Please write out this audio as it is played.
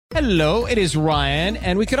Hello, it is Ryan,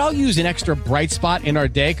 and we could all use an extra bright spot in our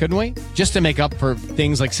day, couldn't we? Just to make up for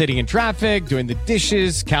things like sitting in traffic, doing the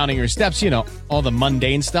dishes, counting your steps, all the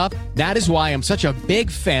mundane stuff. That is why I'm such a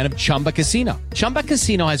big fan of Chumba Casino. Chumba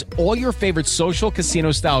Casino has all your favorite social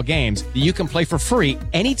casino-style games that you can play for free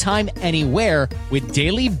anytime, anywhere with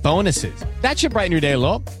daily bonuses. That should brighten your day a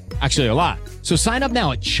little. Actually, a lot. So sign up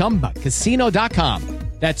now at ChumbaCasino.com.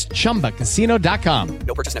 That's ChumbaCasino.com.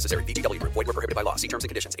 No purchase necessary. VGW Group. Void where prohibited by law. See terms and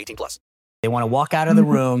conditions. 18+. They want to walk out of the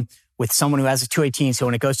room with someone who has a 218. So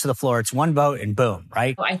when it goes to the floor, it's one vote and boom,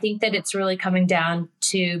 right? I think that it's really coming down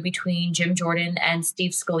to between Jim Jordan and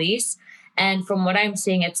Steve Scalise. And from what I'm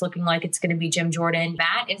seeing, it's looking like it's going to be Jim Jordan.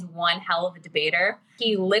 Matt is one hell of a debater.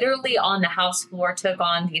 He literally on the House floor took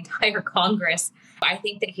on the entire Congress. I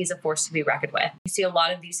think that he's a force to be reckoned with. You see a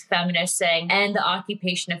lot of these feminists saying, end the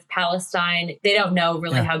occupation of Palestine. They don't know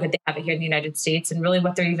really how good they have it here in the United States and really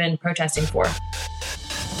what they're even protesting for.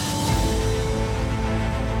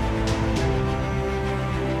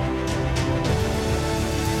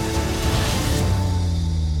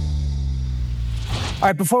 All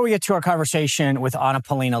right, before we get to our conversation with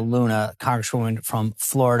Paulina Luna, Congresswoman from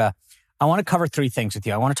Florida, I want to cover three things with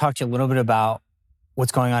you. I want to talk to you a little bit about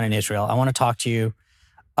what's going on in Israel. I want to talk to you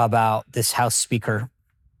about this House Speaker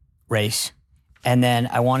race. And then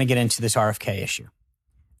I want to get into this RFK issue.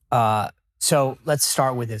 So let's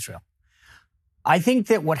start with Israel. I think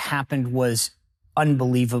that what happened was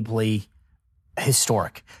unbelievably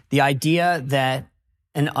historic. The idea that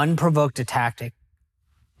an unprovoked attack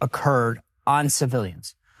occurred on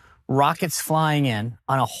civilians, rockets flying in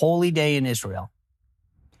on a holy day in Israel,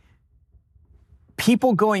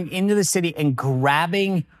 people going into the city and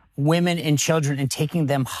grabbing women and children and taking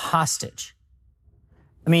them hostage.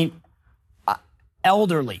 I mean,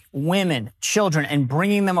 elderly, women, children, and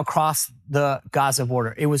bringing them across the Gaza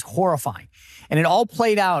border. It was horrifying. And it all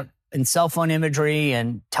played out in cell phone imagery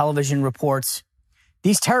and television reports.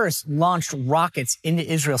 These terrorists launched rockets into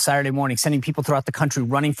Israel Saturday morning, sending people throughout the country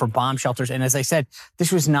running for bomb shelters. And as I said,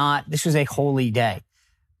 this was a holy day.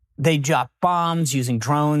 They dropped bombs using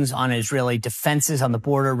drones on Israeli defenses on the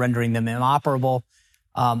border, rendering them inoperable.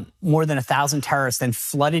 More than 1,000 terrorists then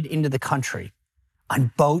flooded into the country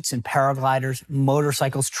on boats and paragliders,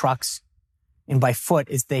 motorcycles, trucks, and by foot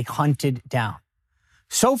as they hunted down.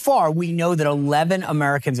 So far, we know that 11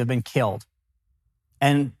 Americans have been killed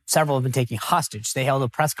and several have been taken hostage. They held a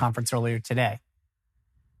press conference earlier today.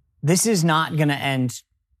 This is not going to end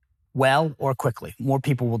well or quickly. More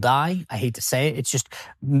people will die. I hate to say it. It's just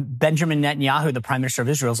Benjamin Netanyahu, the prime minister of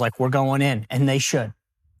Israel, is like, we're going in, and they should.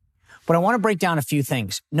 But I want to break down a few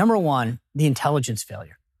things. Number one, the intelligence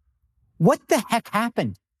failure. What the heck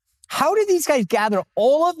happened? How did these guys gather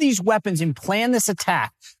all of these weapons and plan this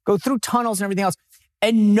attack, go through tunnels and everything else,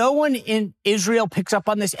 and no one in Israel picks up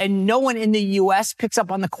on this, and no one in the U.S. picks up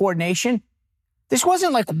on the coordination? This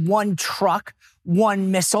wasn't like one truck, one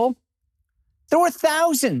missile. There were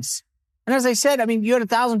thousands. And as I said, I mean, you had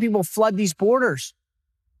 1,000 people flood these borders.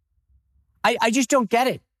 I just don't get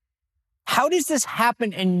it. How does this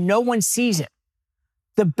happen and no one sees it?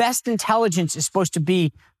 The best intelligence is supposed to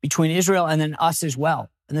be between Israel and then us as well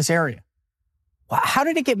in this area. How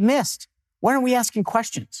did it get missed? Why aren't we asking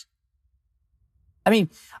questions? I mean,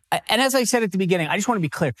 and as I said at the beginning, I just want to be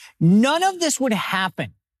clear. None of this would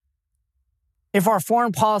happen if our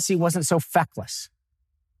foreign policy wasn't so feckless.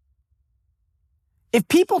 If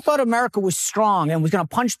people thought America was strong and was going to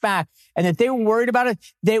punch back and that they were worried about it,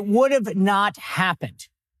 that would have not happened.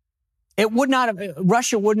 It would not have,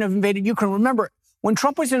 Russia wouldn't have invaded Ukraine. Remember, when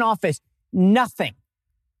Trump was in office, nothing.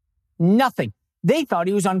 They thought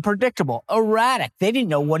he was unpredictable, erratic. They didn't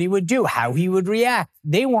know what he would do, how he would react.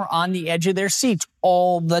 They were on the edge of their seats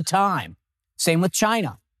all the time. Same with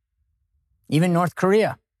China, even North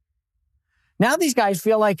Korea. Now these guys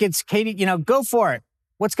feel like it's, Katie, go for it.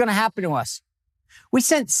 What's going to happen to us? We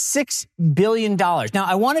sent $6 billion. Now,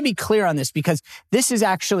 I want to be clear on this because this is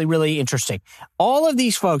actually really interesting. All of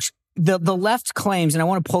these folks, the left claims, and I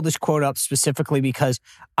want to pull this quote up specifically because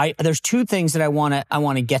there's two things that I want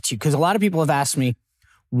to get to, because a lot of people have asked me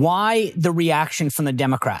why the reaction from the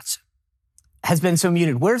Democrats has been so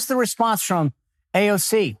muted. Where's the response from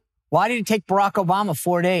AOC? Why did it take Barack Obama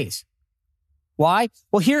 4 days? Why?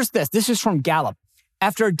 Well, here's this. This is from Gallup.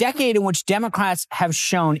 After a decade in which Democrats have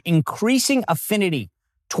shown increasing affinity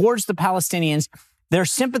towards the Palestinians, their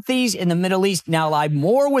sympathies in the Middle East now lie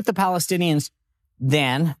more with the Palestinians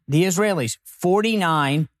than the Israelis.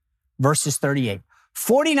 49 versus 38.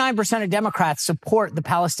 49% of Democrats support the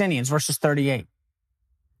Palestinians versus 38.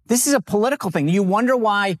 This is a political thing. You wonder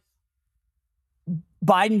why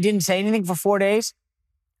Biden didn't say anything for 4 days?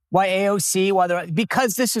 Why AOC?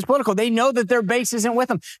 Because this is political. They know that their base isn't with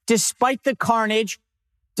them. Despite the carnage,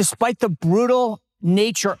 despite the brutal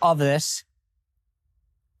nature of this,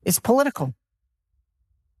 it's political.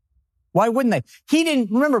 Why wouldn't they?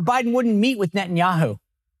 Remember, Biden wouldn't meet with Netanyahu.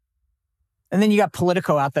 And then you got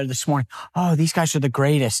Politico out there this morning. Oh, these guys are the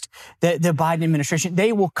greatest. The Biden administration,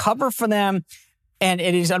 they will cover for them. And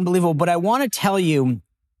it is unbelievable. But I want to tell you,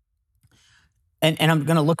 and I'm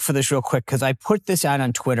going to look for this real quick because I put this out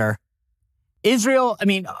on Twitter.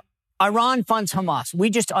 Iran funds Hamas. We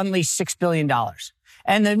just unleashed $6 billion.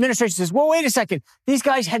 And the administration says, well, wait a second. These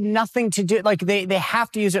guys had nothing to do. Like, they have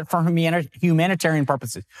to use it for humanitarian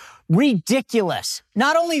purposes. Ridiculous.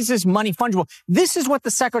 Not only is this money fungible, this is what the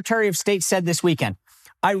Secretary of State said this weekend.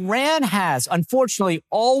 Iran has, unfortunately,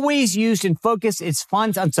 always used and focused its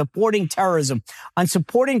funds on supporting terrorism, on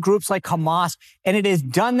supporting groups like Hamas, and it has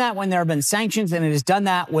done that when there have been sanctions, and it has done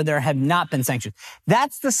that when there have not been sanctions.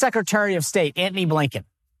 That's the Secretary of State, Antony Blinken.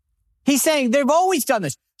 He's saying they've always done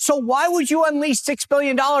this. So why would you unleash $6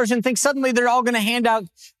 billion and think suddenly they're all going to hand out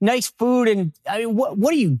nice food? And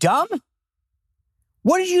what are you, dumb?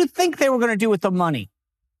 What did you think they were going to do with the money?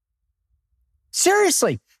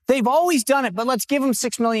 Seriously, they've always done it, but let's give them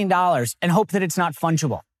 $6 million and hope that it's not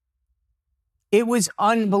fungible. It was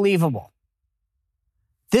unbelievable.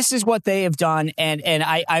 This is what they have done. And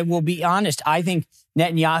I will be honest. I think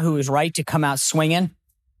Netanyahu is right to come out swinging,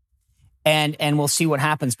 and we'll see what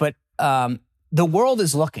happens. But the world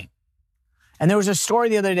is looking. And there was a story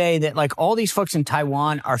the other day that, like, all these folks in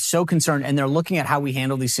Taiwan are so concerned, and they're looking at how we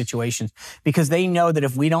handle these situations because they know that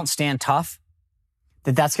if we don't stand tough,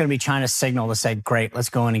 that's going to be China's signal to say, great, let's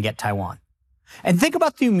go in and get Taiwan. And think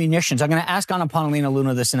about the munitions. I'm going to ask Paulina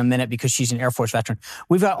Luna this in a minute because she's an Air Force veteran.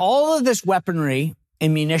 We've got all of this weaponry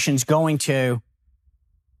and munitions going to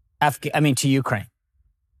Ukraine.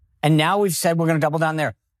 And now we've said we're going to double down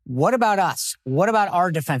there. What about us? What about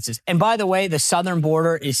our defenses? And by the way, the southern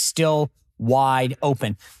border is still wide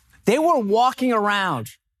open. They were walking around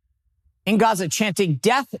in Gaza chanting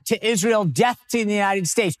death to Israel, death to the United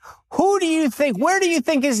States. Where do you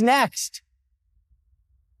think is next?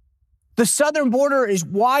 The southern border is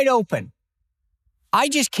wide open. I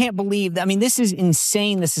just can't believe that. I mean, this is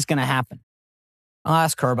insane. This is going to happen. I'll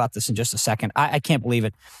ask her about this in just a second. I can't believe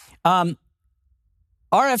it.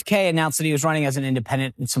 RFK announced that he was running as an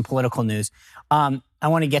independent in some political news. I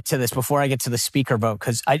want to get to this before I get to the speaker vote,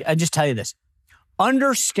 because I just tell you this.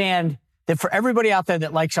 Understand that for everybody out there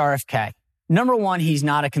that likes RFK, number one, he's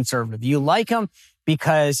not a conservative. You like him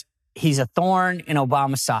because he's a thorn in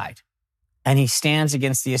Obama's side and he stands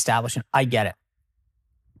against the establishment. I get it.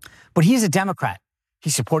 But he's a Democrat. He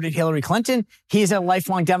supported Hillary Clinton. He's a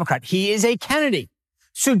lifelong Democrat. He is a Kennedy.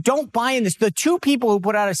 So don't buy in this. The two people who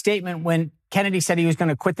put out a statement when Kennedy said he was going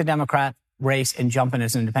to quit the Democrat race and jump in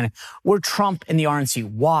as an independent were Trump and the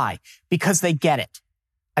RNC. Why? Because they get it.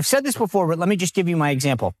 I've said this before, but let me just give you my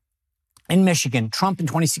example. In Michigan, Trump in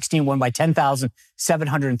 2016 won by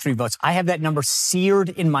 10,703 votes. I have that number seared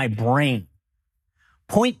in my brain.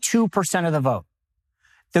 0.2% of the vote.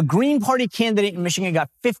 The Green Party candidate in Michigan got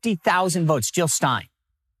 50,000 votes, Jill Stein.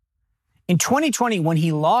 In 2020, when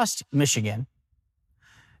he lost Michigan,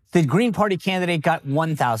 the Green Party candidate got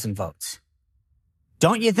 1,000 votes.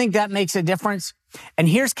 Don't you think that makes a difference? And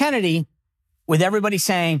here's Kennedy with everybody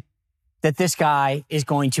saying that this guy is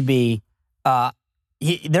going to be,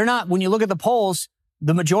 they're not, when you look at the polls,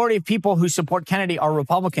 the majority of people who support Kennedy are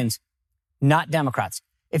Republicans, not Democrats.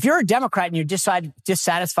 If you're a Democrat and you're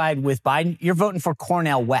dissatisfied with Biden, you're voting for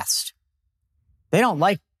Cornel West. They don't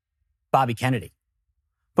like Bobby Kennedy.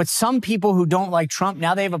 But some people who don't like Trump,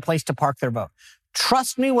 now they have a place to park their vote.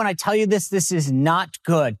 Trust me when I tell you this, this is not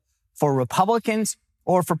good for Republicans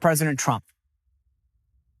or for President Trump.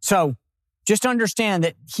 So just understand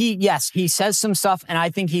that he says some stuff, and I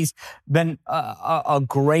think he's been a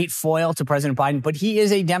great foil to President Biden, but he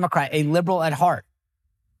is a Democrat, a liberal at heart.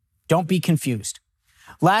 Don't be confused.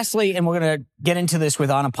 Lastly, and we're going to get into this with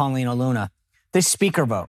Paulina Luna, this speaker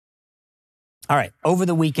vote. All right, over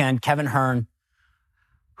the weekend, Kevin Hern,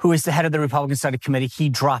 who is the head of the Republican Study Committee, he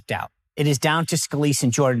dropped out. It is down to Scalise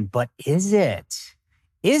and Jordan, but is it?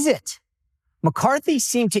 Is it? McCarthy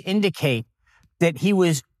seemed to indicate that he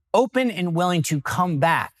was open and willing to come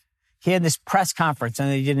back. He had this press conference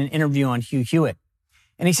and they did an interview on Hugh Hewitt.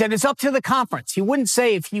 And he said, it's up to the conference. He wouldn't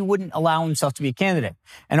say if he wouldn't allow himself to be a candidate.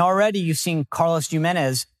 And already you've seen Carlos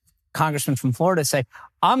Jimenez, congressman from Florida, say,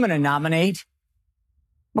 I'm going to nominate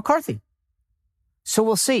McCarthy. So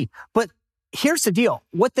we'll see. But here's the deal.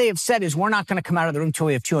 What they have said is we're not going to come out of the room until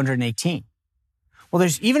we have 218. Well,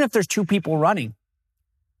 even if there's two people running,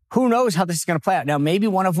 Who knows how this is going to play out? Now, maybe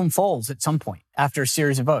one of them folds at some point after a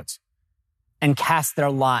series of votes and casts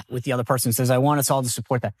their lot with the other person and says, I want us all to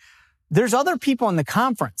support that. There's other people in the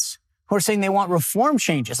conference who are saying they want reform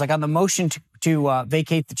changes, like on the motion to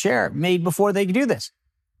vacate the chair made before they do this.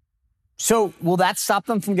 So will that stop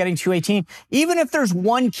them from getting 218? Even if there's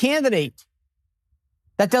one candidate,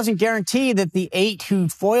 that doesn't guarantee that the 8 who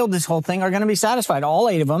foiled this whole thing are going to be satisfied. All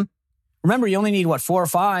 8 of them. Remember, you only need, 4 or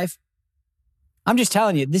 5? I'm just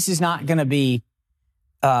telling you, this is not going to be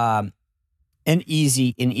an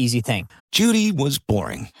easy thing. Judy was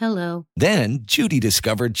boring. Hello. Then Judy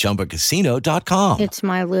discovered ChumbaCasino.com. It's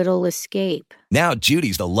my little escape. Now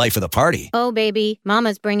Judy's the life of the party. Oh, baby,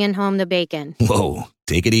 mama's bringing home the bacon. Whoa,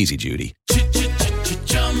 take it easy, Judy.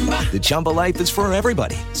 The Chumba life is for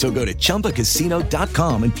everybody. So go to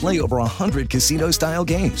ChumbaCasino.com and play over 100 casino-style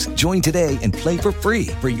games. Join today and play for free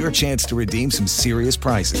for your chance to redeem some serious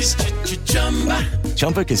prizes.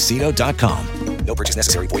 ChumbaCasino.com. No purchase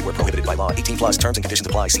necessary. Void where prohibited by law. 18 plus terms and conditions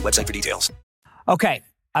apply. See website for details. Okay,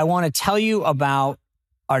 I want to tell you about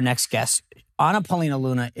our next guest. Paulina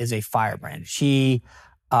Luna is a firebrand. She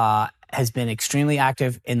has been extremely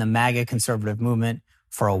active in the MAGA conservative movement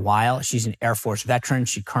for a while. She's an Air Force veteran.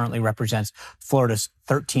 She currently represents Florida's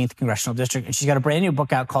 13th congressional district, and she's got a brand new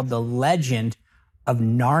book out called The Legend of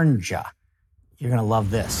Narnia. You're going to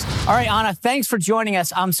love this. All right, Anna, thanks for joining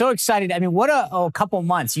us. I'm so excited. I mean, what a couple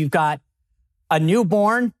months. You've got a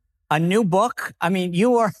newborn, a new book. I mean,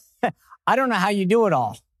 you are, I don't know how you do it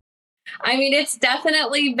all. I mean, it's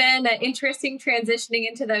definitely been interesting transitioning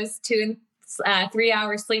into those 2 and 3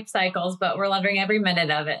 hour sleep cycles, but we're loving every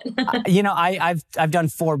minute of it. I've done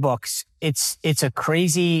 4 books. It's a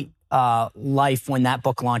crazy life when that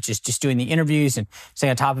book launches, just doing the interviews and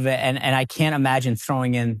staying on top of it. And I can't imagine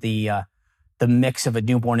throwing in the mix of a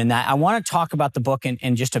newborn in that. I want to talk about the book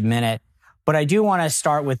in just a minute, but I do want to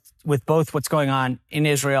start with both what's going on in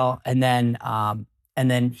Israel and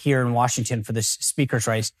then here in Washington for this speaker's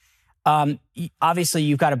race. Obviously,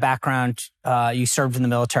 you've got a background. You served in the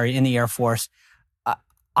military, in the Air Force.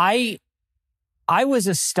 I was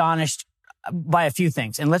astonished by a few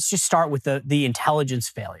things, and let's just start with the intelligence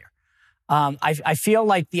failure. I feel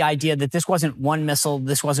like the idea that this wasn't one missile,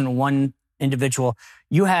 this wasn't one individual.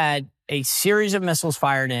 You had a series of missiles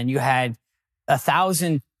fired in. You had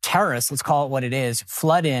 1,000 terrorists, let's call it what it is,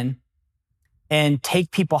 flood in and take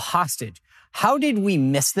people hostage. How did we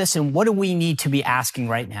miss this, and what do we need to be asking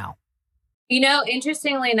right now?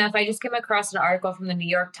 Interestingly enough, I just came across an article from the New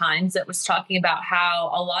York Times that was talking about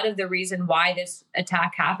how a lot of the reason why this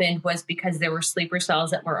attack happened was because there were sleeper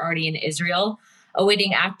cells that were already in Israel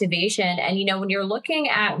awaiting activation. And, when you're looking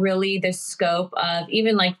at really the scope of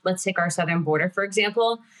even let's take our southern border, for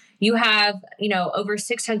example, you have, over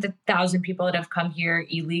 600,000 people that have come here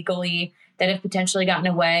illegally that have potentially gotten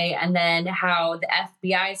away, and then how the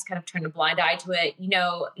FBI has kind of turned a blind eye to it. You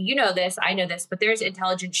know this, I know this, but there's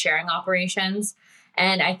intelligence sharing operations.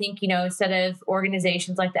 And I think, instead of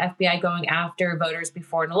organizations like the FBI going after voters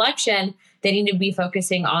before an election, they need to be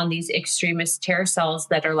focusing on these extremist terror cells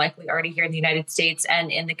that are likely already here in the United States.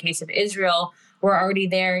 And in the case of Israel, we're already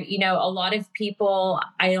there. A lot of people,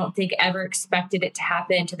 I don't think ever expected it to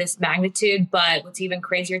happen to this magnitude. But what's even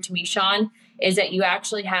crazier to me, Sean, is that you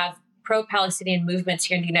actually have pro-Palestinian movements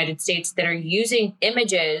here in the United States that are using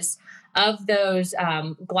images of those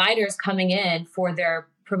gliders coming in for their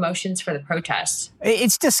promotions for the protests.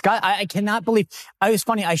 It's disgusting. I cannot believe. It was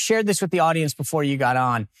funny. I shared this with the audience before you got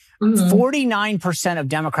on. 49% of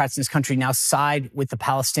Democrats in this country now side with the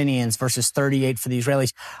Palestinians versus 38% for the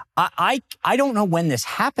Israelis. I don't know when this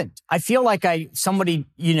happened. I feel like I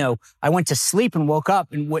went to sleep and woke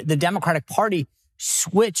up and the Democratic Party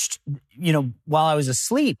switched, while I was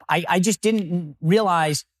asleep. I just didn't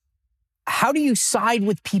realize, how do you side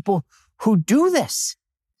with people who do this?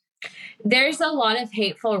 There's a lot of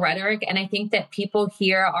hateful rhetoric, and I think that people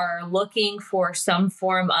here are looking for some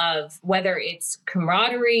form of, whether it's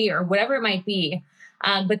camaraderie or whatever it might be,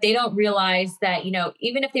 but they don't realize that,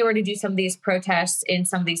 even if they were to do some of these protests in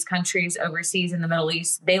some of these countries overseas in the Middle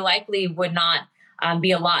East, they likely would not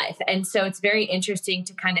be alive. And so it's very interesting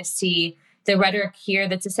to kind of see the rhetoric here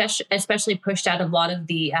that's especially pushed out of a lot of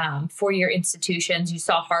the four-year institutions. You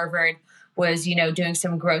saw Harvard was, doing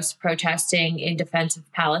some gross protesting in defense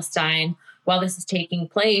of Palestine while this is taking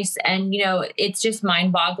place. And, it's just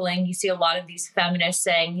mind-boggling. You see a lot of these feminists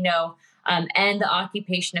saying, end the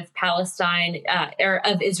occupation of Palestine or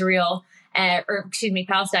of Israel,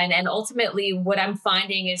 Palestine. And ultimately, what I'm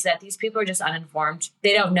finding is that these people are just uninformed.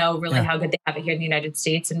 They don't know really how good they have it here in the United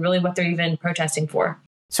States and really what they're even protesting for.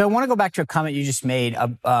 So I want to go back to a comment you just made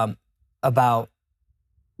about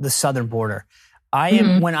the southern border.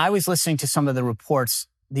 When I was listening to some of the reports,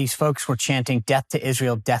 these folks were chanting death to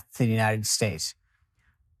Israel, death to the United States.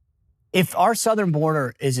 If our southern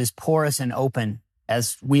border is as porous and open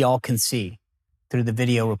as we all can see through the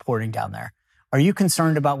video reporting down there, are you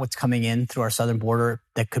concerned about what's coming in through our southern border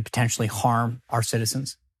that could potentially harm our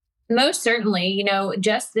citizens? Most certainly.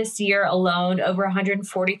 Just this year alone, over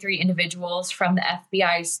 143 individuals from the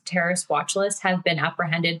FBI's terrorist watch list have been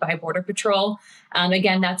apprehended by Border Patrol.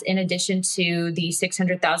 Again, that's in addition to the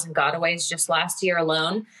 600,000 gotaways just last year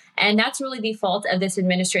alone. And that's really the fault of this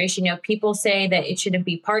administration. People say that it shouldn't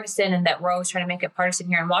be partisan and that we're always trying to make it partisan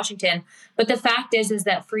here in Washington. But the fact is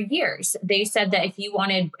that for years, they said that if you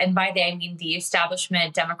wanted, and by they, I mean the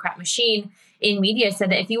establishment Democrat machine in media,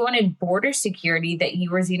 said that if you wanted border security, that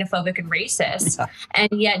you were xenophobic and racist. Yeah.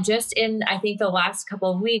 And yet just in, I think, the last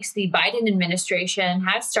couple of weeks, the Biden administration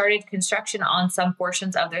has started construction on some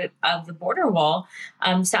portions of the border wall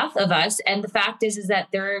south of us. And the fact is that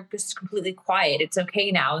they're just completely quiet. It's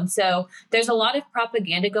okay now. And so there's a lot of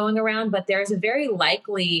propaganda going around, but there's a very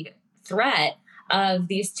likely threat of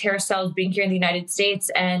these terrorist cells being here in the United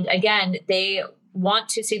States. And again, they want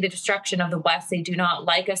to see the destruction of the West. They do not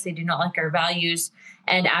like us. They do not like our values.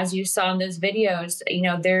 And as you saw in those videos,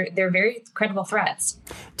 they're very credible threats.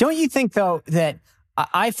 Don't you think, though, that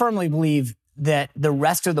I firmly believe that the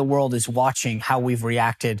rest of the world is watching how we've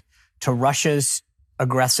reacted to Russia's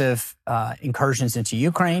aggressive incursions into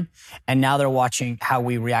Ukraine, and now they're watching how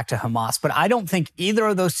we react to Hamas. But I don't think either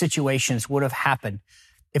of those situations would have happened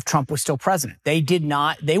if Trump was still president. They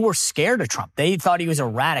were scared of Trump. They thought he was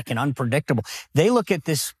erratic and unpredictable. They look at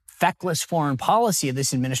this feckless foreign policy of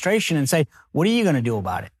this administration and say, what are you going to do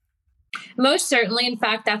about it? Most certainly. In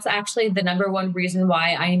fact, that's actually the number one reason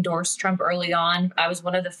why I endorsed Trump early on. I was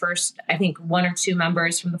one of the first, I think, one or two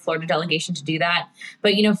members from the Florida delegation to do that.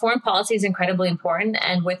 But, foreign policy is incredibly important.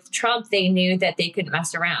 And with Trump, they knew that they couldn't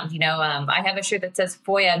mess around. I have a shirt that says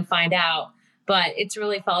FOIA and find out, but it's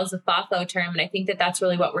really follows the FAFO term. And I think that that's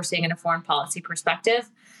really what we're seeing in a foreign policy perspective.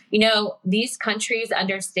 These countries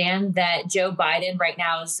understand that Joe Biden right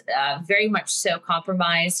now is very much so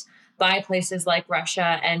compromised by places like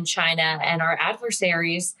Russia and China and our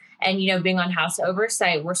adversaries. And, being on House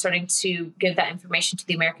oversight, we're starting to give that information to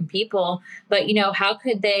the American people. But, how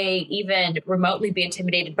could they even remotely be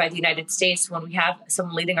intimidated by the United States when we have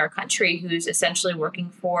someone leading our country who's essentially working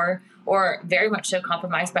for or very much so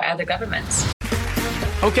compromised by other governments?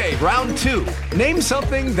 Okay, round two. Name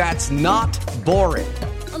something that's not boring.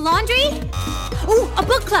 A laundry? Ooh, a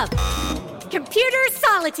book club. Computer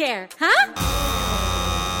solitaire, huh?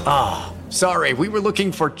 Ah, sorry, we were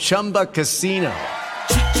looking for Chumba Casino.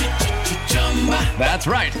 That's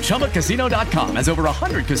right, ChumbaCasino.com has over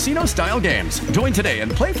 100 casino-style games. Join today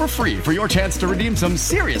and play for free for your chance to redeem some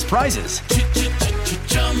serious prizes.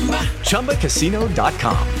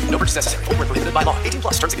 ChumbaCasino.com. No purchase necessary. Void where prohibited by law. 18+.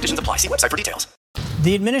 Terms and conditions apply. See website for details.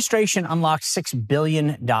 The administration unlocked $6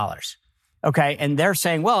 billion. Okay, and they're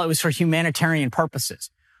saying, well, it was for humanitarian purposes.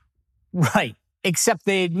 Right. Except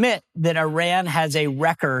they admit that Iran has a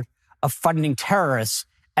record of funding terrorists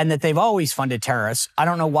and that they've always funded terrorists. I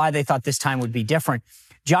don't know why they thought this time would be different.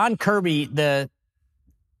 John Kirby, the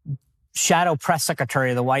shadow press secretary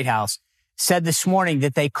of the White House, said this morning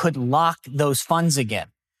that they could lock those funds again.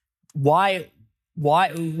 Why?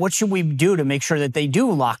 What should we do to make sure that they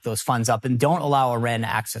do lock those funds up and don't allow Iran to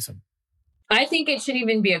access them? I think it shouldn't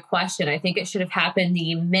even be a question. I think it should have happened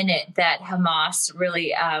the minute that Hamas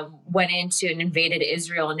really went into and invaded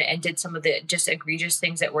Israel and did some of the just egregious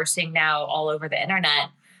things that we're seeing now all over the internet.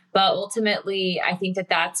 But ultimately, I think that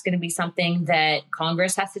that's going to be something that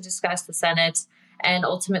Congress has to discuss, the Senate, and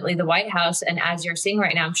ultimately the White House. And as you're seeing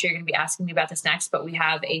right now, I'm sure you're going to be asking me about this next, but we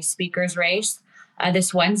have a speaker's race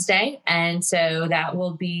this Wednesday. And so that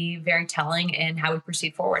will be very telling in how we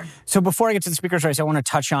proceed forward. So before I get to the speaker's race, I want to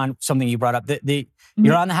touch on something you brought up.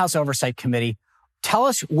 You're on the House Oversight Committee. Tell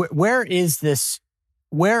us, where is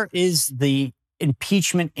the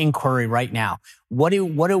impeachment inquiry right now? What do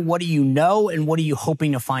you know, and what are you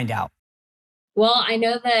hoping to find out? Well, I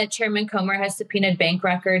know that Chairman Comer has subpoenaed bank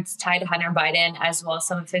records tied to Hunter Biden, as well as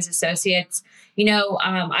some of his associates.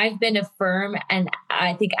 I've been a firm and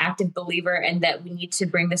I think active believer in that we need to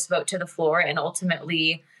bring this vote to the floor and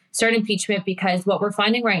ultimately start impeachment, because what we're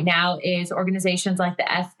finding right now is organizations like the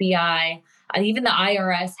FBI, even the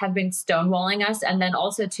IRS have been stonewalling us. And then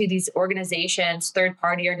also to these organizations, third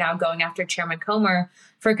party, are now going after Chairman Comer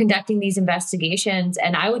for conducting these investigations.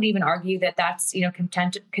 And I would even argue that that's,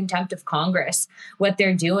 contempt of Congress, what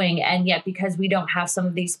they're doing. And yet, because we don't have some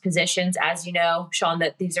of these positions, as you know, Sean,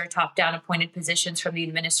 that these are top-down appointed positions from the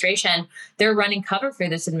administration, they're running cover for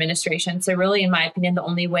this administration. So really, in my opinion, the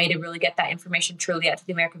only way to really get that information truly out to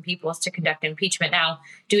the American people is to conduct impeachment. Now,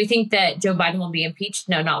 do we think that Joe Biden will be impeached?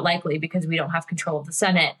 No, not likely, because we don't have control of the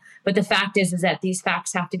Senate. But the fact is that these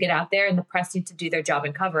facts have to get out there and the press needs to do their job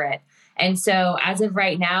and cover it. And so as of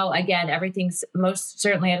right now, again, everything's most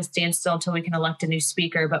certainly at a standstill until we can elect a new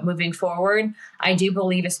speaker. But moving forward, I do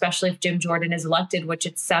believe, especially if Jim Jordan is elected, which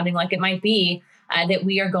it's sounding like it might be, that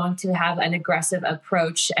we are going to have an aggressive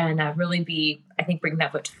approach and really be, I think, bringing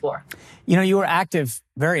that vote to the floor. You were active,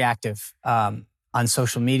 very active on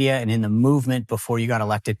social media and in the movement before you got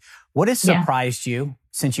elected. What has surprised you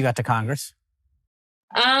since you got to Congress?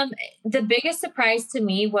 The biggest surprise to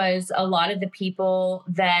me was a lot of the people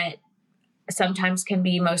that sometimes can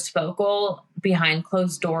be most vocal behind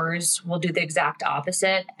closed doors will do the exact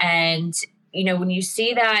opposite. And, when you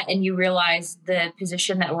see that and you realize the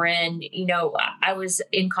position that we're in, I was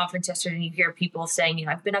in conference yesterday and you hear people saying,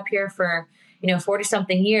 I've been up here for, 40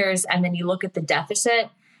 something years. And then you look at the deficit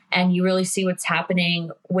and you really see what's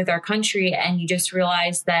happening with our country. And you just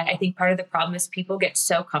realize that I think part of the problem is people get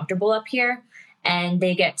so comfortable up here and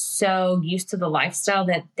they get so used to the lifestyle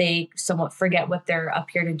that they somewhat forget what they're up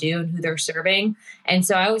here to do and who they're serving. And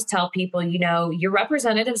so I always tell people, your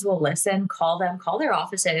representatives will listen, call them, call their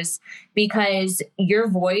offices, because your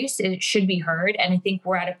voice should be heard. And I think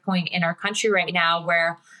we're at a point in our country right now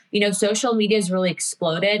where, social media has really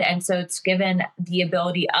exploded. And so it's given the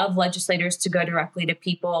ability of legislators to go directly to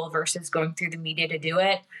people versus going through the media to do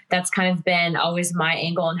it. That's kind of been always my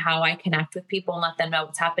angle and how I connect with people and let them know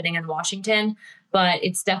what's happening in Washington. But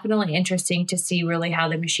it's definitely interesting to see really how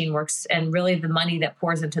the machine works and really the money that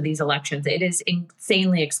pours into these elections. It is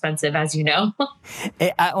insanely expensive, as you know.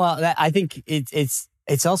 I think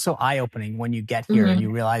it's also eye-opening when you get here and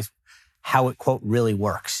you realize how it, quote, really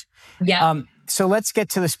works. Yeah. So let's get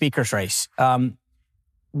to the speaker's race.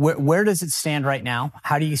 Where does it stand right now?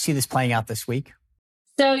 How do you see this playing out this week?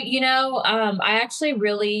 So, I actually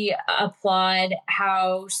really applaud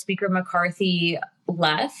how Speaker McCarthy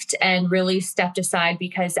left and really stepped aside,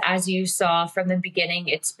 because as you saw from the beginning,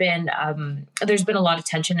 it's been there's been a lot of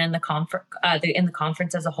tension in the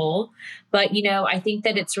conference as a whole. But, I think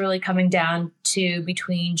that it's really coming down to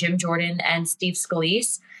between Jim Jordan and Steve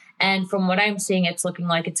Scalise. And from what I'm seeing, it's looking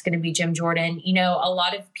like it's going to be Jim Jordan. A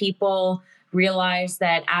lot of people realize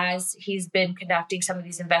that as he's been conducting some of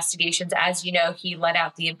these investigations, as you know, he let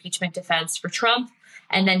out the impeachment defense for Trump.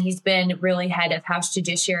 And then he's been really head of House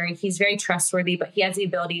Judiciary. He's very trustworthy, but he has the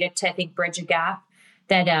ability to I think, bridge a gap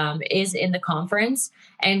that is in the conference.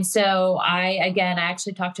 And so I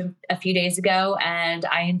actually talked to him a few days ago and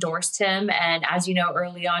I endorsed him. And as you know,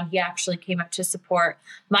 early on, he actually came up to support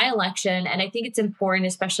my election. And I think it's important,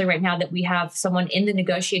 especially right now, that we have someone in the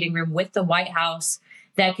negotiating room with the White House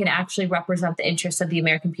that can actually represent the interests of the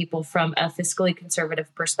American people from a fiscally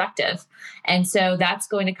conservative perspective. And so that's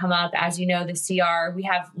going to come up. As you know, the CR, we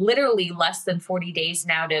have literally less than 40 days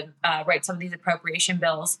now to write some of these appropriation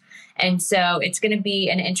bills. And so it's going to be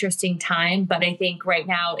an interesting time. But I think right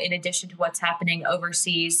now, in addition to what's happening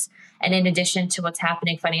overseas and in addition to what's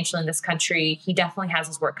happening financially in this country, he definitely has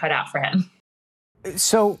his work cut out for him.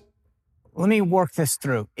 So let me work this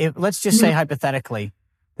through. Let's just say hypothetically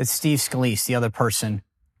that Steve Scalise, the other person,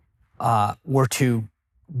 were to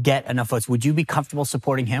get enough votes, would you be comfortable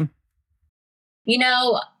supporting him?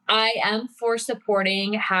 I am for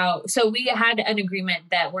supporting so we had an agreement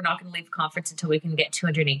that we're not going to leave the conference until we can get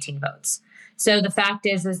 218 votes. So the fact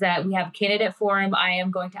is that we have a candidate for him. I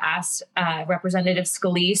am going to ask Representative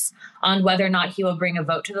Scalise on whether or not he will bring a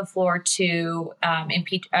vote to the floor to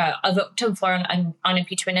impeach on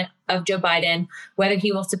impeachment of Joe Biden, whether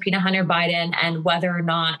he will subpoena Hunter Biden, and whether or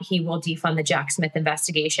not he will defund the Jack Smith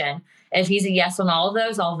investigation. If he's a yes on all of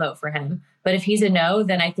those, I'll vote for him. But if he's a no,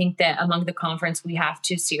 then I think that among the conference, we have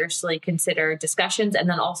to seriously consider discussions. And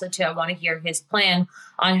then also, I want to hear his plan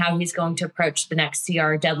on how he's going to approach the next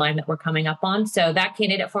CR deadline that we're coming up on. So that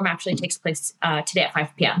candidate forum actually takes place today at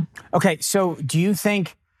 5 p.m. Okay. So do you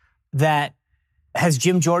think that has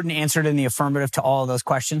Jim Jordan answered in the affirmative to all of those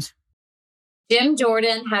questions? Jim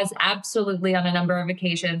Jordan has absolutely on a number of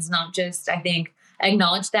occasions, not just, I think,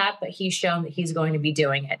 acknowledged that, but he's shown that he's going to be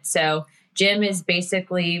doing it. So Jim is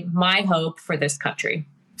basically my hope for this country.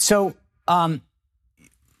 So one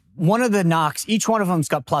of the knocks, each one of them's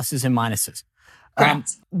got pluses and minuses.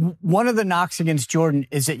 Correct. One of the knocks against Jordan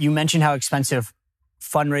is that you mentioned how expensive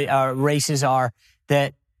races are,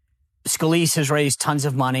 that Scalise has raised tons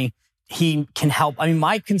of money. he can help. I mean,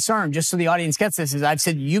 my concern, just so the audience gets this, is I've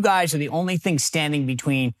said you guys are the only thing standing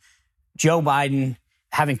between Joe Biden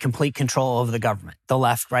having complete control over the government, the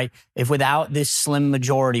left, right? If without this slim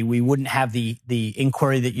majority, we wouldn't have the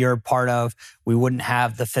inquiry that you're a part of. We wouldn't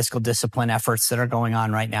have the fiscal discipline efforts that are going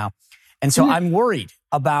on right now. And so I'm worried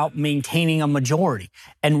about maintaining a majority,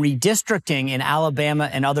 and redistricting in Alabama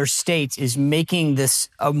and other states is making this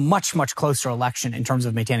a much, much closer election in terms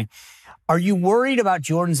of maintaining. Are you worried about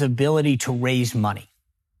Jordan's ability to raise money?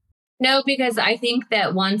 No, because I think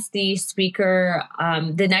that once the speaker,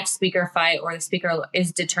 the next speaker fight or the speaker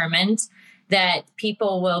is determined, that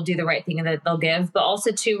people will do the right thing and that they'll give. But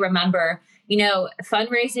also to remember,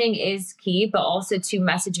 fundraising is key, but also to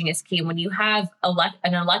messaging is key. When you have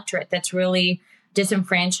an electorate that's really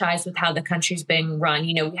disenfranchised with how the country's being run,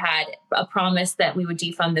 we had a promise that we would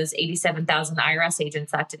defund those 87,000 IRS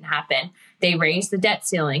agents. That didn't happen. They raised the debt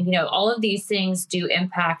ceiling. All of these things do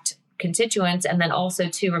impact constituents. And then also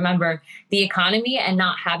to remember the economy and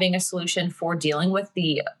not having a solution for dealing with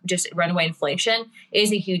the just runaway inflation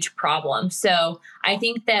is a huge problem. So I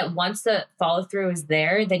think that once the follow through is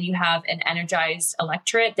there, then you have an energized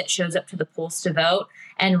electorate that shows up to the polls to vote.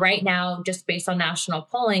 And right now, just based on national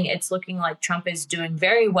polling, it's looking like Trump is doing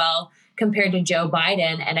very well compared to Joe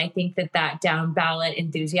Biden. And I think that down ballot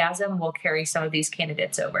enthusiasm will carry some of these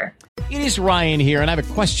candidates over. It is Ryan here, and I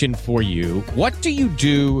have a question for you. What do you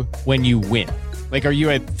do when you win? Like, are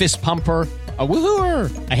you a fist pumper, a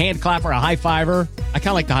woohooer, a hand clapper, a high fiver? I kind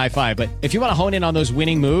of like the high five, but if you want to hone in on those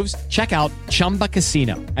winning moves, check out Chumba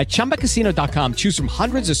Casino. At ChumbaCasino.com, choose from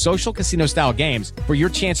hundreds of social casino style games for your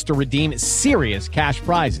chance to redeem serious cash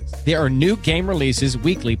prizes. There are new game releases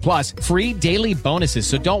weekly, plus free daily bonuses.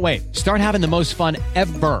 So don't wait. Start having the most fun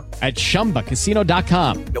ever at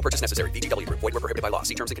ChumbaCasino.com. No purchase necessary. VGW Group. Void where prohibited by law.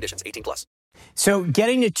 See terms and conditions. 18+. So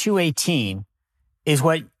getting to 218 is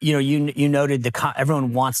what, you noted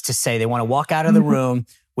everyone wants to say. They want to walk out of the room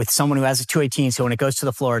with someone who has a 218. So when it goes to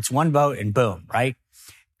the floor, it's one vote and boom, right?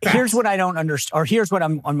 Correct. Here's what I don't understand, or here's what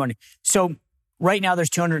I'm wondering. So right now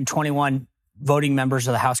there's 221 voting members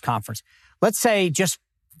of the House conference. Let's say just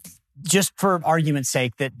for argument's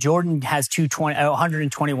sake that Jordan has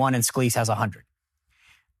 121 and Scalise has 100.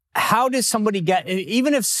 How does somebody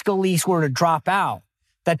even if Scalise were to drop out,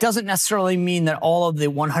 that doesn't necessarily mean that all of the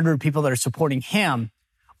 100 people that are supporting him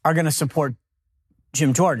are going to support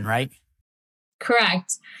Jim Jordan, right?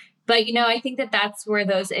 Correct. But, I think that's where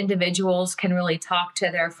those individuals can really talk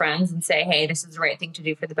to their friends and say, hey, this is the right thing to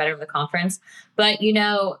do for the better of the conference. But,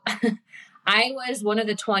 I was one of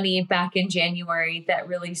the 20 back in January that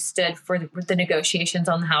really stood for the negotiations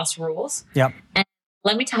on the House rules. Yep. And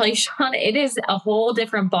let me tell you, Sean, it is a whole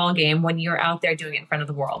different ballgame when you're out there doing it in front of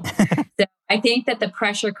the world. So I think that the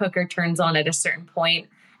pressure cooker turns on at a certain point.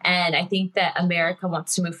 And I think that America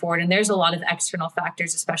wants to move forward. And there's a lot of external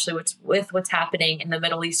factors, especially with what's happening in the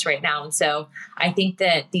Middle East right now. And so I think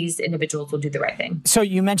that these individuals will do the right thing. So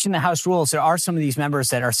you mentioned the House rules. There are some of these members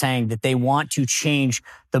that are saying that they want to change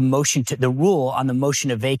the rule on the motion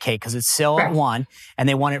to vacate because it's still at 1, and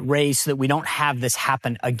they want it raised so that we don't have this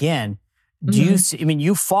happen again.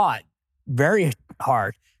 You fought very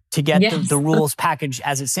hard to get the rules package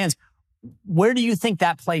as it stands. Where do you think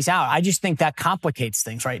that plays out? I just think that complicates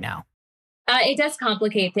things right now. It does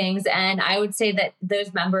complicate things. And I would say that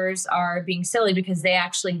those members are being silly because they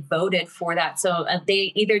actually voted for that. So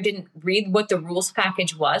they either didn't read what the rules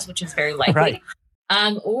package was, which is very likely,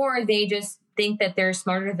 or they just think that they're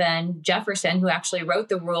smarter than Jefferson, who actually wrote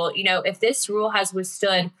the rule. If this rule has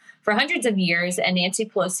withstood for hundreds of years and Nancy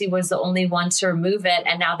Pelosi was the only one to remove it,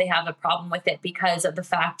 and now they have a problem with it because of the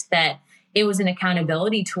fact that it was an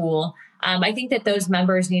accountability tool, I think that those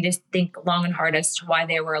members need to think long and hard as to why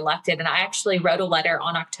they were elected. And I actually wrote a letter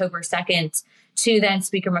on October 2nd to then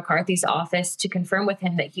Speaker McCarthy's office to confirm with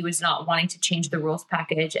him that he was not wanting to change the rules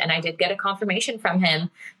package. And I did get a confirmation from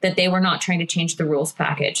him that they were not trying to change the rules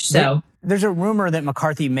package. So there's a rumor that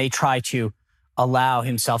McCarthy may try to allow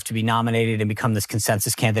himself to be nominated and become this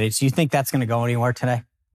consensus candidate. Do you think that's going to go anywhere today?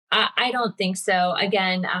 I don't think so.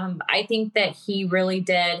 Again, I think that he really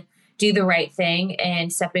did do the right thing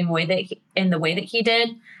and stepping away in the way that he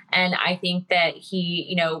did. And I think that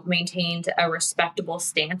he, maintained a respectable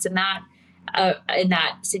stance in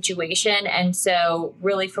that situation. And so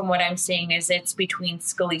really from what I'm seeing is it's between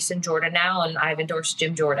Scalise and Jordan now, and I've endorsed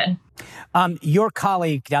Jim Jordan. Your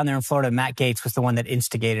colleague down there in Florida, Matt Gaetz, was the one that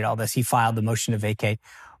instigated all this. He filed the motion to vacate.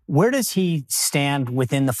 Where does he stand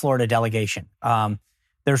within the Florida delegation?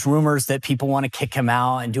 There's rumors that people want to kick him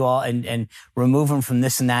out and do all and remove him from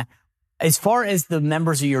this and that. As far as the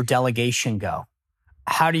members of your delegation go,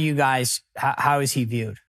 how is he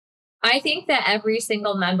viewed? I think that every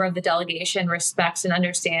single member of the delegation respects and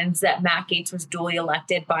understands that Matt Gaetz was duly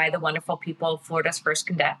elected by the wonderful people of Florida's first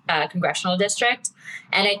congressional district.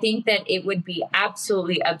 And I think that it would be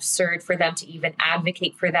absolutely absurd for them to even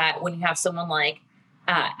advocate for that when you have someone like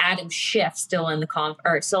Adam Schiff still in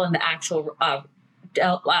the actual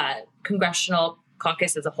congressional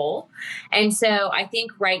caucus as a whole. And so I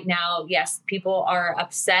think right now, yes, people are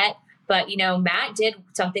upset. But, Matt did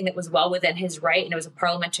something that was well within his right, and it was a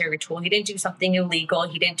parliamentary tool. He didn't do something illegal.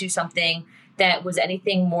 He didn't do something that was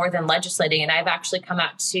anything more than legislating. And I've actually come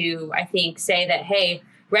out to, I think, say that, hey,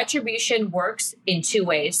 retribution works in two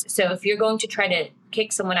ways. So if you're going to try to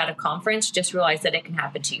kick someone out of conference, just realize that it can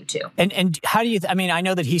happen to you too. And how do you, I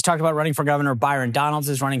know that he's talked about running for governor. Byron Donalds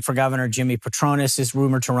is running for governor. Jimmy Patronis is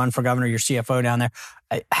rumored to run for governor, your CFO down there.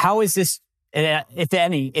 How is this,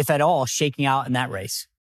 if at all, shaking out in that race?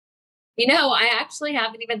 I actually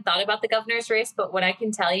haven't even thought about the governor's race, but what I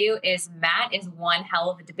can tell you is Matt is one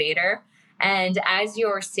hell of a debater. And as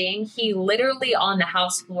you're seeing, he literally on the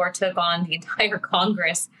House floor took on the entire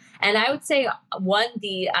Congress. And I would say won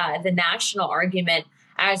the national argument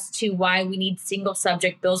as to why we need single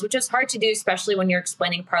subject bills, which is hard to do, especially when you're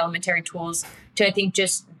explaining parliamentary tools to, I think,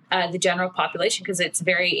 just the general population, because it's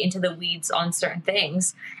very into the weeds on certain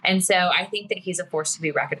things. And so I think that he's a force to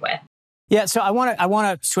be reckoned with. Yeah, so I want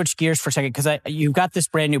to switch gears for a second because you've got this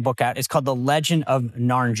brand new book out. It's called The Legend of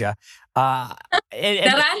Narnia. And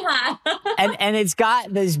it's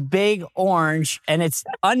got this big orange, and it's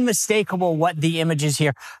unmistakable what the image is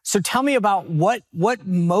here. So tell me about what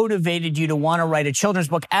motivated you to want to write a children's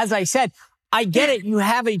book. As I said, I get it. You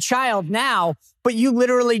have a child now, but you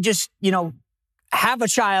literally just, have a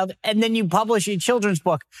child and then you publish a children's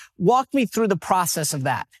book. Walk me through the process of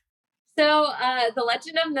that. So The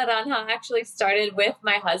Legend of Naranja actually started with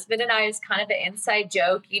my husband and I as kind of an inside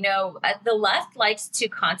joke. The left likes to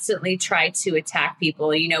constantly try to attack people.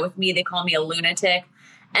 With me, they call me a lunatic.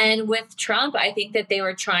 And with Trump, I think that they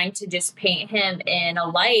were trying to just paint him in a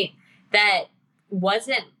light that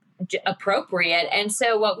wasn't appropriate. And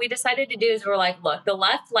so what we decided to do is we're like, look, the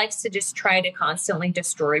left likes to just try to constantly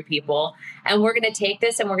destroy people. And we're going to take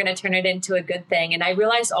this and we're going to turn it into a good thing. And I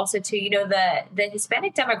realized also too, the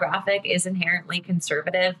Hispanic demographic is inherently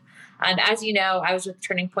conservative. As you know, I was with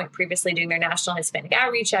Turning Point previously doing their national Hispanic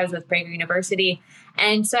outreach. I was with Prager University.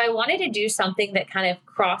 And so I wanted to do something that kind of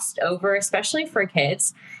crossed over, especially for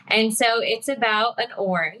kids. And so it's about an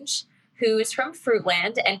orange who is from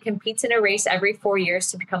Fruitland and competes in a race every 4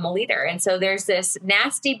 years to become a leader. And so there's this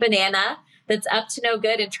nasty banana that's up to no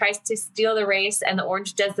good and tries to steal the race, and the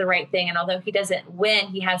orange does the right thing. And although he doesn't win,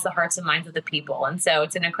 he has the hearts and minds of the people. And so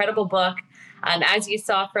it's an incredible book. As you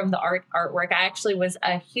saw from the artwork, I actually was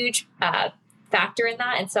a huge factor in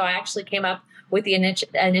that. And so I actually came up with the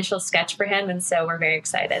initial sketch for him. And so we're very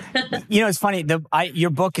excited. It's funny. Your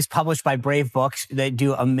book is published by Brave Books. They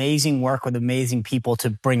do amazing work with amazing people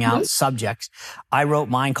to bring out subjects. I wrote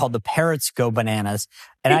mine called The Parrots Go Bananas.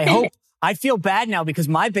 And I feel bad now because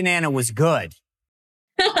my banana was good.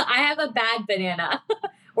 I have a bad banana.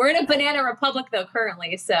 We're in a banana republic though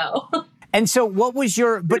currently. So. And so what was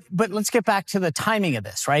but let's get back to the timing of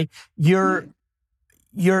this, right? You're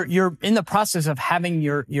in the process of having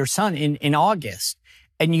your son in August,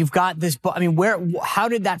 and you've got this book. How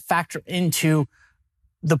did that factor into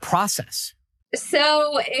the process?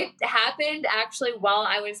 So it happened actually while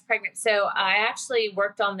I was pregnant. So I actually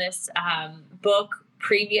worked on this book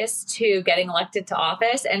previous to getting elected to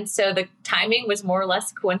office. And so the timing was more or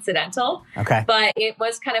less coincidental. Okay. But it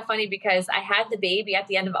was kind of funny because I had the baby at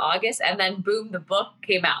the end of August, and then boom, the book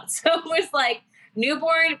came out. So it was like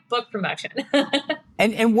newborn book promotion.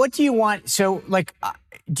 And what do you want? So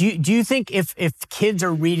do you think if kids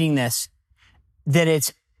are reading this, that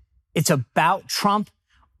it's about Trump,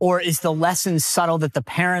 or is the lesson subtle that the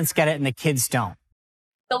parents get it and the kids don't?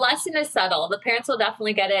 The lesson is subtle. The parents will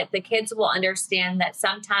definitely get it. The kids will understand that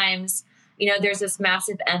sometimes, there's this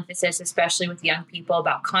massive emphasis, especially with young people,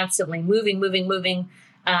 about constantly moving.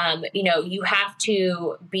 You have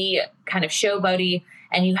to be kind of showboaty,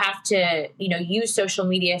 and you have to, use social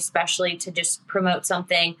media, especially to just promote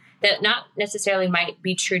something that not necessarily might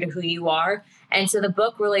be true to who you are. And so the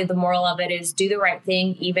book, really, the moral of it is do the right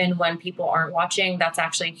thing, even when people aren't watching. That's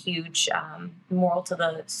actually a huge moral to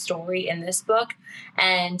the story in this book.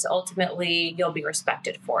 And ultimately, you'll be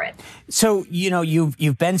respected for it. So,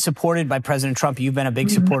 you've been supported by President Trump. You've been a big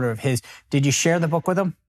supporter of his. Did you share the book with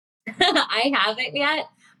him? I haven't yet.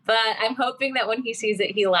 But I'm hoping that when he sees it,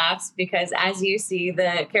 he laughs, because as you see,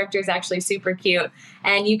 the character is actually super cute.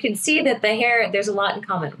 And you can see that the hair, there's a lot in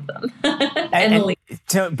common with them.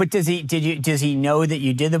 But does he know that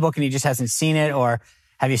you did the book and he just hasn't seen it? Or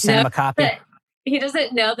Have you sent him a copy? He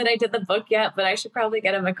doesn't know that I did the book yet, but I should probably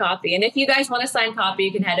get him a copy. And if you guys want a signed copy,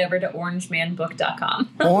 you can head over to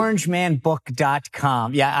orangemanbook.com.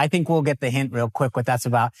 Orangemanbook.com. Yeah, I think we'll get the hint real quick what that's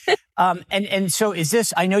about. And so is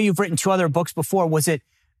this, I know you've written 2 other books before.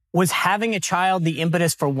 Was having a child the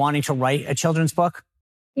impetus for wanting to write a children's book?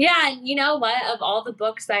 Yeah, and you know what? Of all the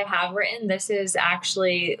books I have written, this is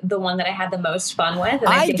actually the one that I had the most fun with.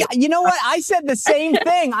 And you know what? I said the same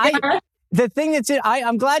thing. The thing that's it,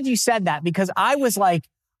 I'm glad you said that, because I was like,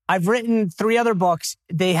 I've written 3 other books.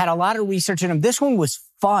 They had a lot of research in them. This one was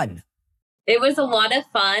fun. It was a lot of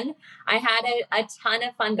fun. I had a ton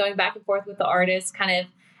of fun going back and forth with the artists, kind of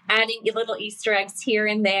adding little Easter eggs here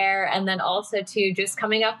and there. And then also too, just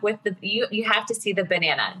coming up with you have to see the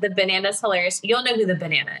banana. The banana's hilarious. You'll know who the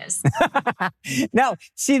banana is. Now,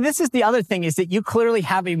 see, this is the other thing, is that you clearly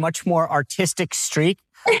have a much more artistic streak.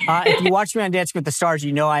 If you watch me on Dancing with the Stars,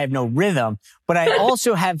 you know I have no rhythm, but I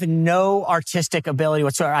also have no artistic ability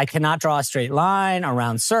whatsoever. I cannot draw a straight line, a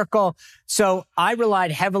round circle. So I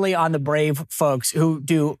relied heavily on the brave folks who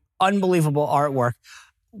do unbelievable artwork.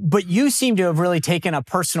 But you seem to have really taken a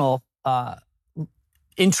personal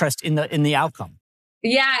interest in the outcome.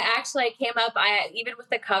 Yeah, actually, I came up, even with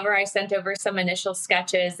the cover, I sent over some initial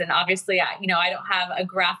sketches, and obviously, I don't have a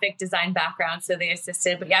graphic design background, so they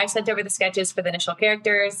assisted. But yeah, I sent over the sketches for the initial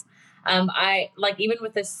characters. Even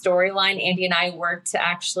with the storyline, Andy and I worked to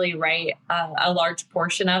actually write a large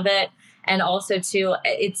portion of it. And also too,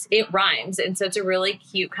 it rhymes. And so it's a really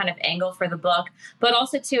cute kind of angle for the book, but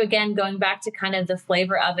also too, again, going back to kind of the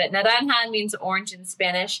flavor of it. Naranja means orange in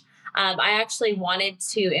Spanish. I actually wanted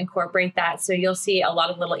to incorporate that. So you'll see a lot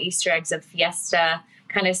of little Easter eggs of fiesta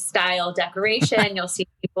kind of style decoration. You'll see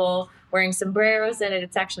people wearing sombreros in it.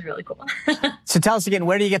 It's actually really cool. So tell us again,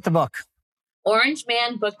 where do you get the book?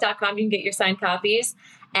 Orangemanbook.com. You can get your signed copies,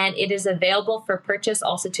 and it is available for purchase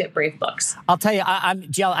also to at Brave Books. I'll tell you, I'm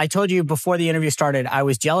jealous. I told you before the interview started, I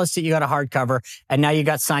was jealous that you got a hardcover and now you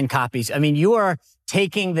got signed copies. I mean, you are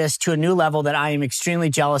taking this to a new level that I am extremely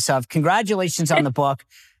jealous of. Congratulations on the book.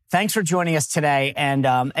 Thanks for joining us today,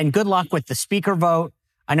 and good luck with the speaker vote.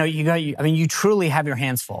 I know you truly have your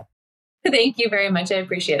hands full. Thank you very much. I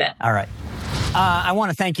appreciate it. All right. I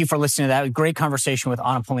want to thank you for listening to that. Great conversation with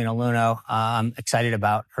Paulina Luno. I'm excited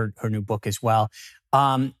about her new book as well.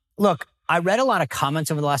 Look, I read a lot of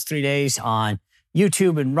comments over the last 3 days on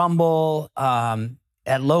YouTube and Rumble,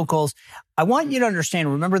 at Locals. I want you to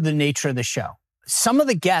understand, remember the nature of the show. Some of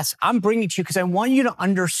the guests I'm bringing to you because I want you to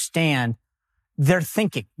understand their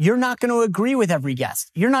thinking. You're not going to agree with every guest.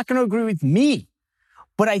 You're not going to agree with me.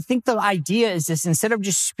 But I think the idea is this, instead of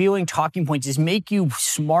just spewing talking points, is make you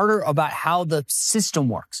smarter about how the system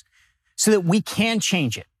works so that we can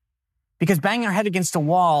change it. Because banging our head against a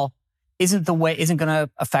wall isn't going to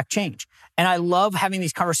affect change. And I love having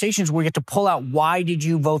these conversations where we get to pull out, why did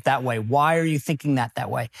you vote that way? Why are you thinking that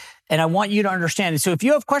way? And I want you to understand. And so if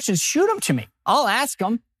you have questions, shoot them to me. I'll ask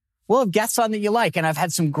them. We'll have guests on that you like. And I've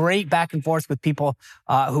had some great back and forth with people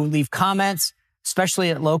who leave comments,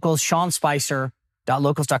 especially at Locals,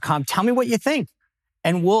 SeanSpicer.locals.com. Tell me what you think.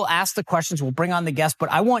 And we'll ask the questions. We'll bring on the guests. But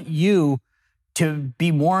I want you to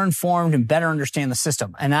be more informed and better understand the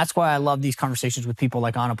system. And that's why I love these conversations with people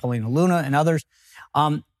like Paulina Luno and others.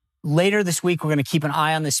 Later this week, we're going to keep an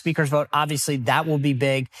eye on the speakers vote. Obviously, that will be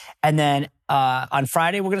big. And then on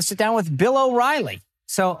Friday, we're going to sit down with Bill O'Reilly.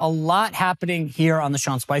 So a lot happening here on the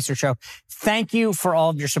Sean Spicer Show. Thank you for all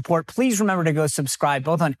of your support. Please remember to go subscribe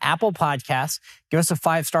both on Apple Podcasts, give us a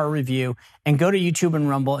 5-star review, and go to YouTube and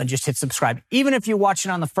Rumble and just hit subscribe. Even if you watch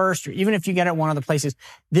it on the first, or even if you get it at one of the places,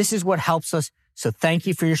 this is what helps us. So thank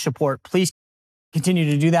you for your support. Please continue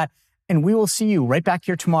to do that. And we will see you right back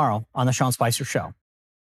here tomorrow on the Sean Spicer Show.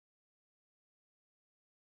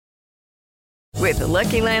 With the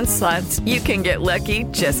Lucky Land Slots, you can get lucky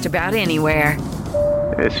just about anywhere.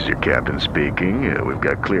 This is your captain speaking. We've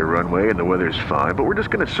got clear runway and the weather's fine, but we're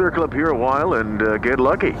just going to circle up here a while and get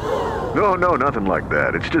lucky. No, nothing like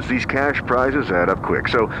that. It's just these cash prizes add up quick.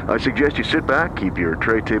 So I suggest you sit back, keep your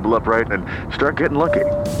tray table upright, and start getting lucky.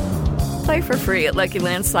 Play for free at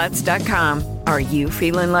LuckyLandSlots.com. Are you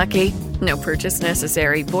feeling lucky? No purchase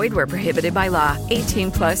necessary. Void where prohibited by law.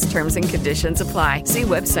 18+ terms and conditions apply. See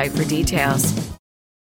website for details.